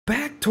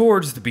Back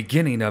towards the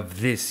beginning of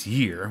this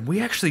year,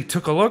 we actually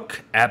took a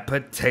look at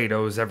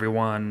potatoes,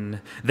 everyone.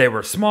 They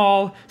were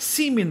small,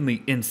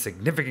 seemingly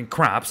insignificant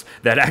crops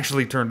that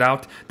actually turned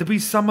out to be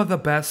some of the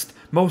best,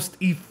 most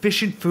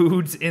efficient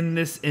foods in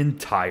this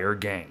entire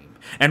game.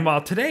 And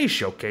while today's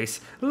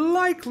showcase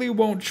likely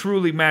won't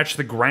truly match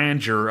the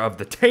grandeur of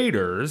the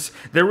taters,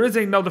 there is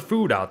another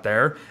food out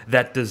there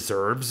that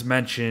deserves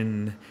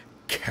mention.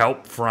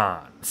 Kelp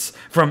Fronds.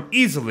 From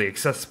easily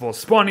accessible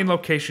spawning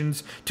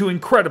locations to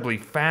incredibly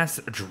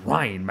fast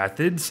drying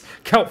methods,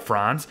 Kelp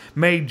Fronds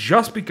may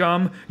just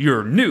become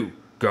your new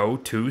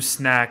go-to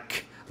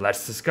snack.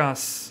 Let's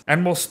discuss.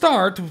 And we'll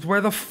start with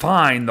where to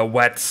find the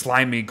wet,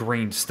 slimy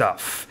green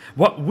stuff.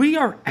 What we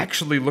are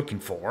actually looking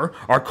for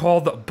are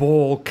called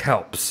bull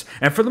kelps,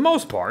 and for the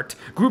most part,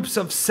 groups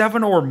of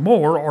 7 or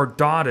more are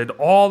dotted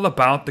all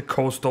about the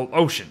coastal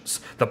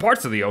oceans, the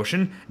parts of the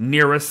ocean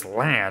nearest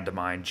land,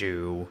 mind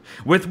you.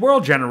 With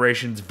world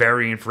generations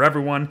varying for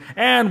everyone,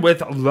 and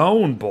with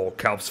lone bull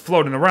kelps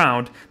floating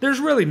around, there's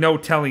really no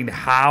telling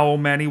how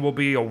many will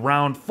be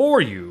around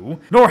for you,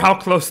 nor how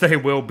close they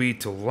will be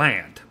to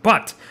land.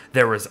 But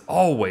there is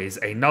always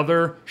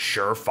another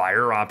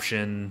surefire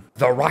option.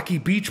 The rocky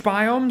beach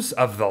biomes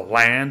of the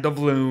land of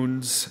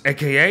loons,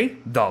 aka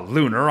the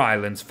Lunar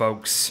Islands,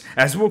 folks.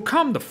 As we'll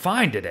come to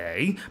find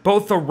today,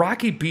 both the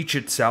rocky beach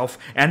itself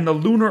and the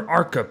lunar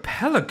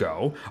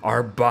archipelago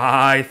are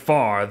by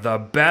far the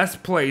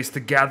best place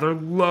to gather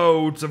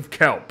loads of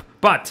kelp.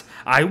 But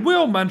I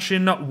will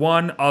mention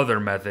one other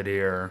method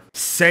here.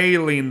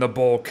 Sailing the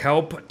bull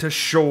kelp to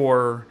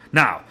shore.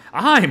 Now,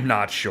 I'm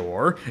not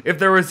sure if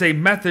there is a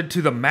method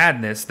to the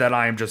madness that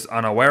I am just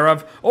unaware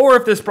of, or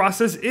if this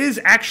process is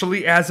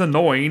actually as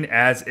annoying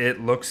as it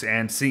looks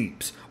and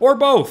seems. Or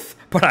both.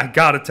 But I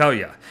gotta tell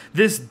ya,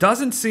 this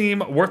doesn't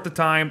seem worth the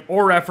time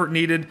or effort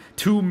needed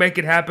to make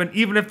it happen,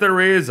 even if there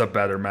is a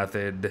better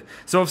method.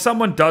 So if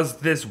someone does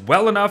this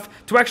well enough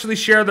to actually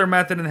share their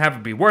method and have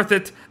it be worth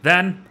it,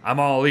 then I'm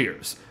all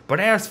ears. But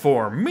as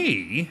for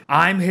me,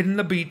 I'm hitting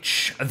the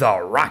beach,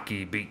 the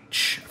rocky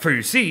beach. For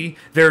you see,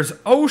 there's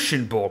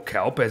ocean bull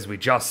kelp, as we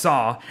just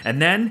saw,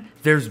 and then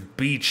there's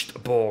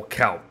beached bull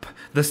kelp.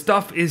 The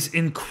stuff is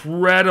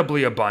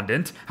incredibly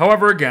abundant.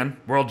 However, again,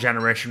 world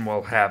generation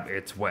will have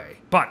its way.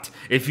 But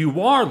if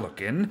you are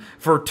looking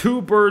for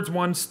 2 birds,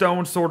 1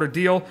 stone sort of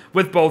deal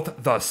with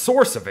both the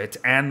source of it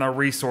and the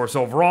resource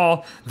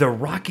overall, the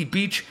rocky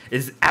beach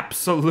is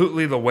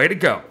absolutely the way to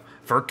go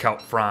for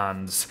kelp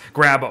fronds.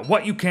 Grab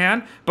what you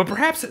can, but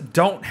perhaps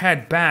don't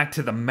head back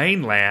to the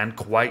mainland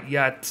quite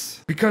yet.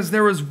 Because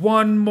there is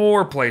one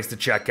more place to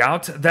check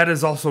out that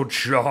is also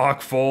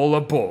chock full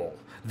of bull.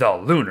 The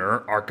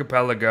Lunar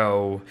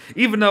Archipelago.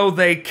 Even though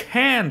they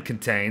can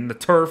contain the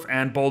turf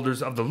and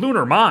boulders of the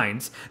lunar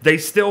mines, they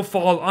still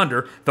fall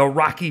under the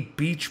rocky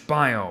beach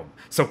biome.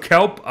 So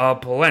kelp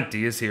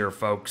aplenty is here,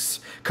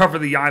 folks. Cover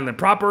the island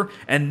proper,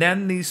 and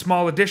then these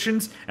small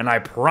additions, and I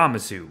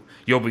promise you,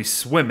 you'll be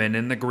swimming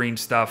in the green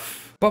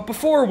stuff. But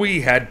before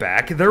we head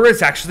back, there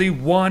is actually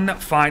one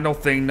final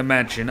thing to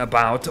mention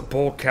about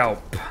bull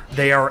kelp.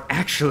 They are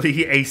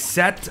actually a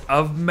set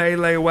of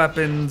melee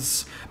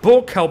weapons.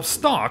 Bull kelp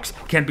stalks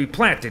can be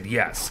planted,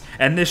 yes,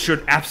 and this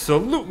should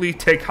absolutely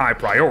take high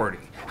priority.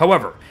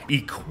 However,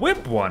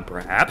 equip one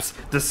perhaps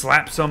to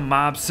slap some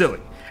mobs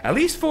silly. At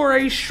least for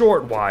a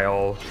short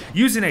while.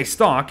 Using a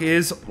stalk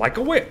is like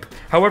a whip.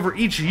 However,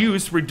 each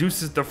use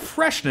reduces the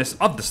freshness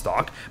of the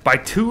stalk by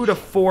 2 to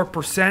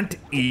 4%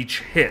 each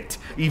hit,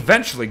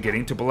 eventually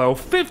getting to below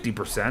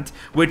 50%,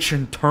 which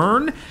in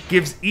turn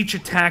gives each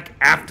attack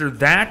after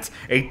that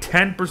a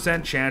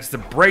 10% chance to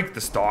break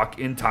the stalk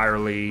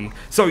entirely.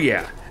 So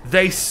yeah,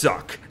 they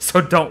suck, so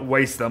don't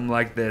waste them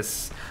like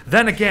this.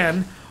 Then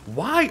again,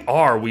 why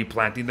are we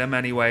planting them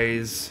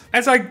anyways?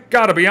 As I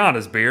gotta be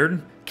honest,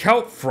 Beard,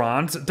 kelp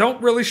fronds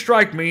don't really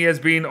strike me as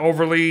being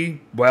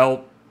overly,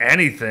 well,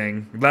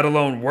 anything, let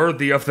alone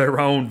worthy of their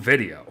own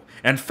video.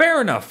 And fair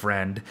enough,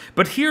 friend,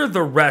 but hear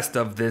the rest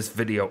of this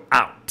video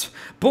out.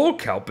 Bull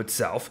kelp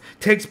itself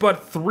takes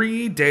but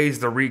 3 days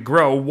to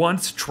regrow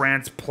once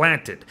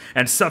transplanted,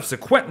 and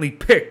subsequently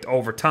picked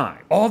over time,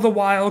 all the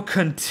while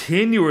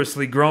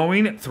continuously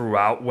growing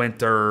throughout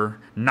winter.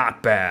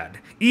 Not bad.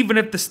 Even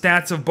if the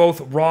stats of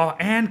both raw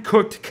and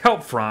cooked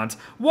kelp fronds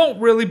won't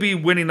really be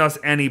winning us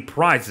any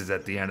prizes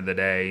at the end of the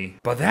day.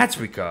 But that's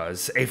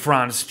because a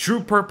frond's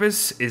true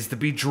purpose is to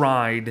be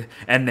dried,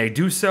 and they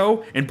do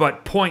so in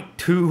but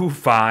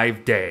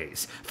 0.25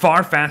 days.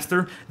 Far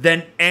faster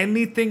than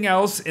anything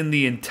else in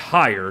the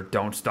entire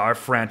Don't Starve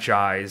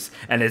franchise,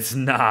 and it's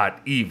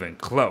not even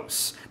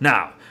close.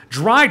 Now,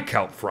 dried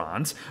kelp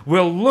fronds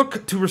will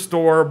look to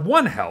restore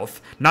 1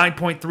 health,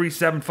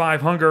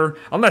 9.375 hunger,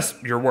 unless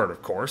you're word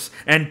of course,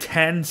 and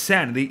 10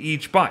 sanity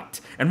each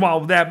bite. And while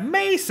that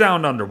may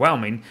sound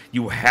underwhelming,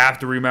 you have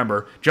to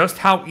remember just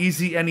how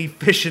easy and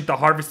efficient the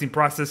harvesting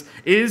process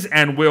is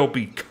and will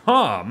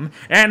become,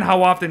 and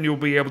how often you'll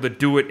be able to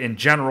do it in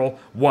general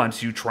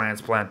once you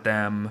transplant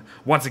them.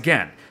 Once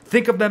again,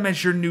 think of them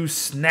as your new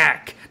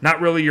snack, not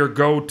really your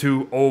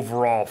go-to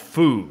overall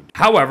food.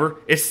 However,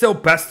 it's still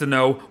best to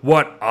know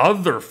what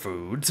other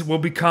foods will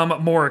become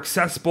more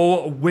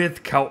accessible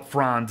with kelp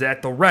fronds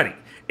at the ready,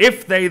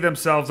 if they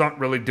themselves aren't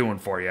really doing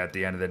for you at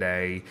the end of the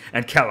day.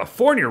 And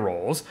California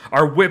rolls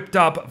are whipped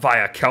up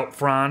via kelp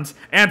fronds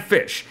and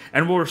fish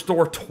and will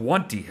restore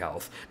 20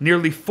 health,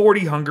 nearly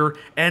 40 hunger,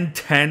 and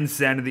 10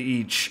 sanity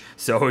each.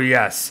 So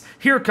yes,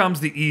 here comes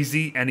the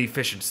easy and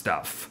efficient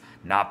stuff.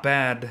 Not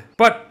bad.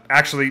 But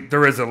actually,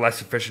 there is a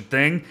less efficient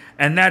thing,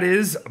 and that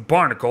is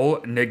barnacle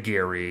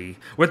nigiri.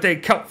 With a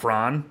kelp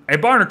frond, a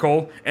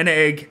barnacle, an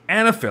egg,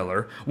 and a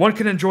filler, one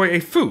can enjoy a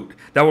food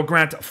that will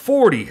grant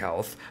 40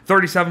 health,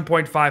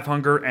 37.5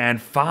 hunger,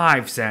 and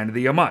 5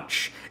 sanity a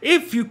munch.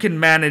 If you can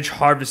manage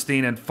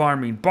harvesting and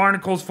farming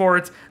barnacles for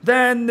it,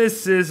 then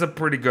this is a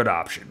pretty good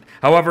option.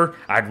 However,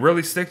 I'd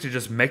really stick to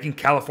just making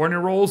California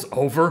rolls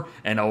over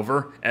and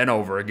over and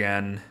over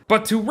again.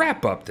 But to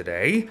wrap up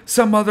today,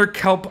 some other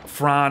kelp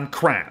frond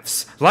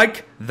crafts,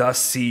 like the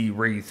sea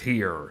wreath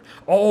here.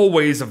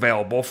 Always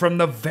available from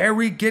the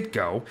very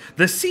get-go,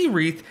 the sea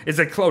wreath is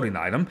a clothing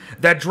item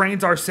that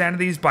drains our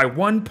sanities by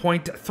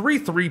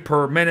 1.33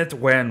 per minute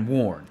when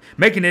worn,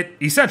 making it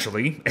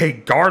essentially a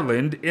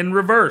garland in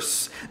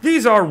reverse.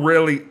 These are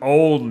really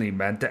only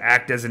meant to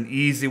act as an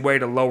easy way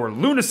to lower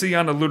lunacy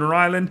on a lunar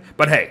island,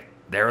 but hey,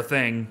 they're a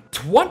thing.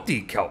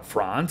 20 kelp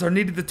fronds are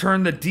needed to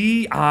turn the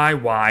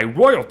DIY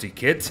royalty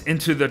kit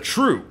into the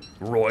true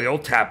royal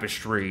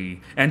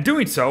tapestry. And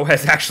doing so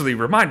has actually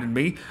reminded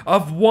me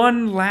of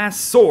one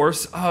last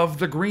source of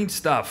the green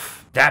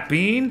stuff. That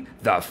being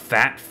the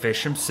fat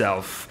fish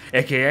himself,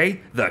 aka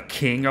the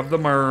king of the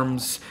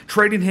merms.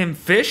 Trading him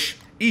fish,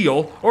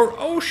 eel, or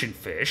ocean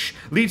fish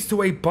leads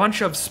to a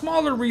bunch of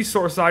smaller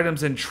resource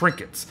items and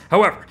trinkets.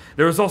 However,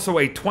 there is also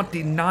a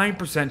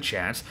 29%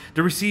 chance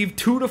to receive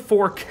 2 to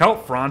 4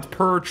 kelp fronds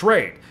per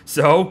trade.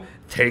 So,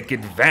 take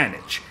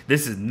advantage.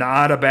 This is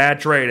not a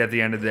bad trade at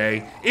the end of the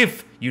day,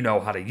 if you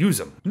know how to use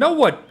them. Know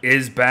what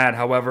is bad,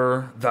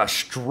 however? The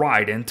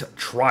Strident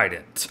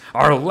Trident,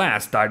 our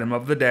last item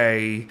of the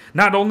day.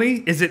 Not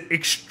only is it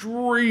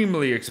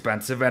extremely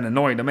expensive and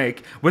annoying to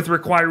make, with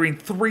requiring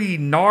 3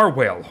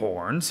 narwhal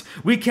horns,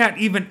 we can't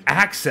even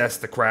access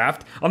the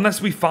craft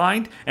unless we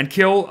find and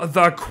kill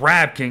the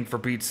Crab King, for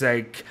Pete's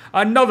sake.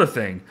 Another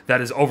thing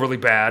that is overly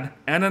bad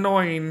and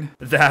annoying.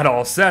 That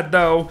all said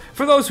though,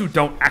 for those who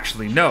don't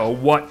actually know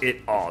what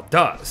it all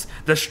does,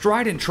 the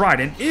Strident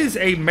Trident is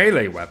a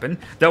melee weapon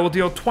that will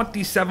deal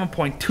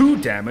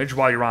 27.2 damage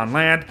while you're on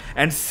land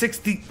and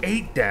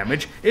 68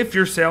 damage if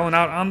you're sailing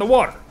out on the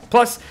water.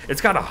 Plus, it's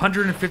got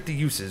 150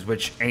 uses,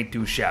 which ain't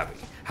too shabby.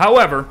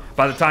 However,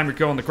 by the time you're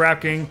killing the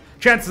Crab King,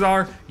 chances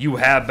are you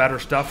have better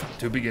stuff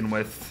to begin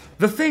with.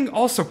 The thing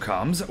also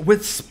comes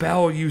with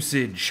spell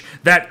usage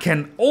that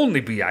can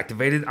only be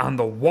activated on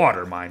the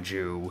water, mind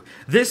you.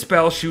 This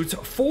spell shoots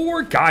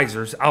 4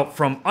 geysers out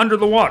from under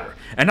the water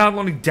and not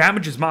only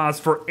damages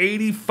Maz for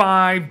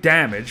 85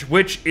 damage,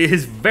 which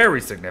is very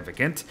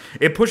significant,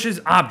 it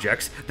pushes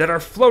objects that are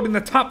floating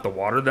atop the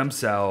water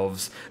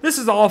themselves. This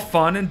is all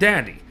fun and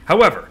dandy.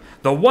 However,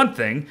 the one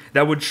thing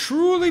that would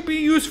truly be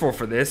useful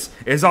for this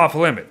is off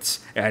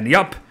limits. And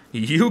yup,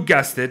 you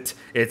guessed it,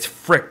 it's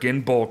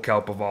frickin' bull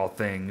kelp of all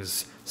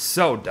things.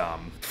 So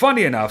dumb.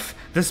 Funny enough,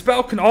 the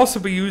spell can also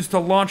be used to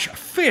launch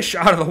fish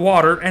out of the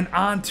water and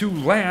onto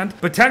land,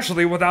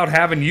 potentially without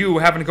you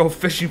having to go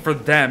fishing for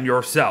them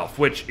yourself,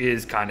 which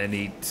is kinda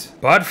neat.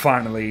 But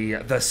finally,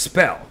 the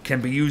spell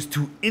can be used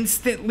to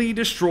instantly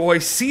destroy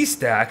sea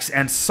stacks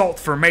and salt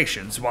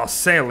formations while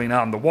sailing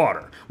on the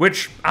water,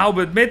 which I'll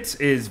admit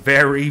is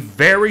very,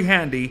 very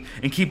handy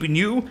in keeping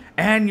you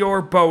and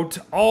your boat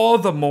all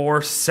the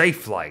more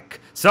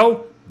safe-like.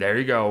 So, there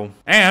you go.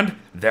 And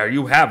there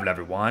you have it,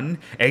 everyone.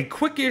 A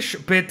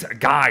quickish bit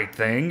guide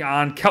thing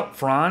on kelp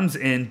fronds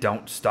in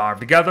Don't Starve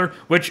Together,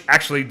 which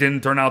actually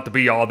didn't turn out to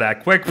be all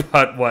that quick,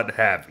 but what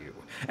have you.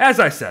 As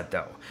I said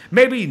though,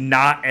 maybe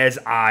not as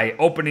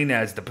eye-opening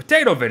as the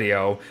potato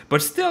video,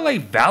 but still a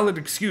valid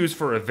excuse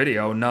for a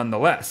video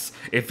nonetheless.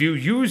 If you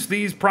use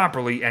these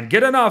properly and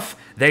get enough,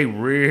 they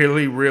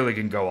really, really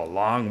can go a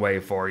long way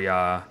for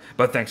ya.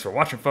 But thanks for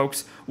watching,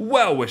 folks.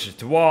 Well wishes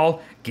to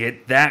all.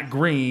 Get that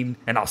green,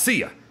 and I'll see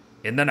ya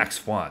in the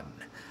next one.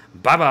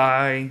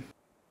 Bye-bye.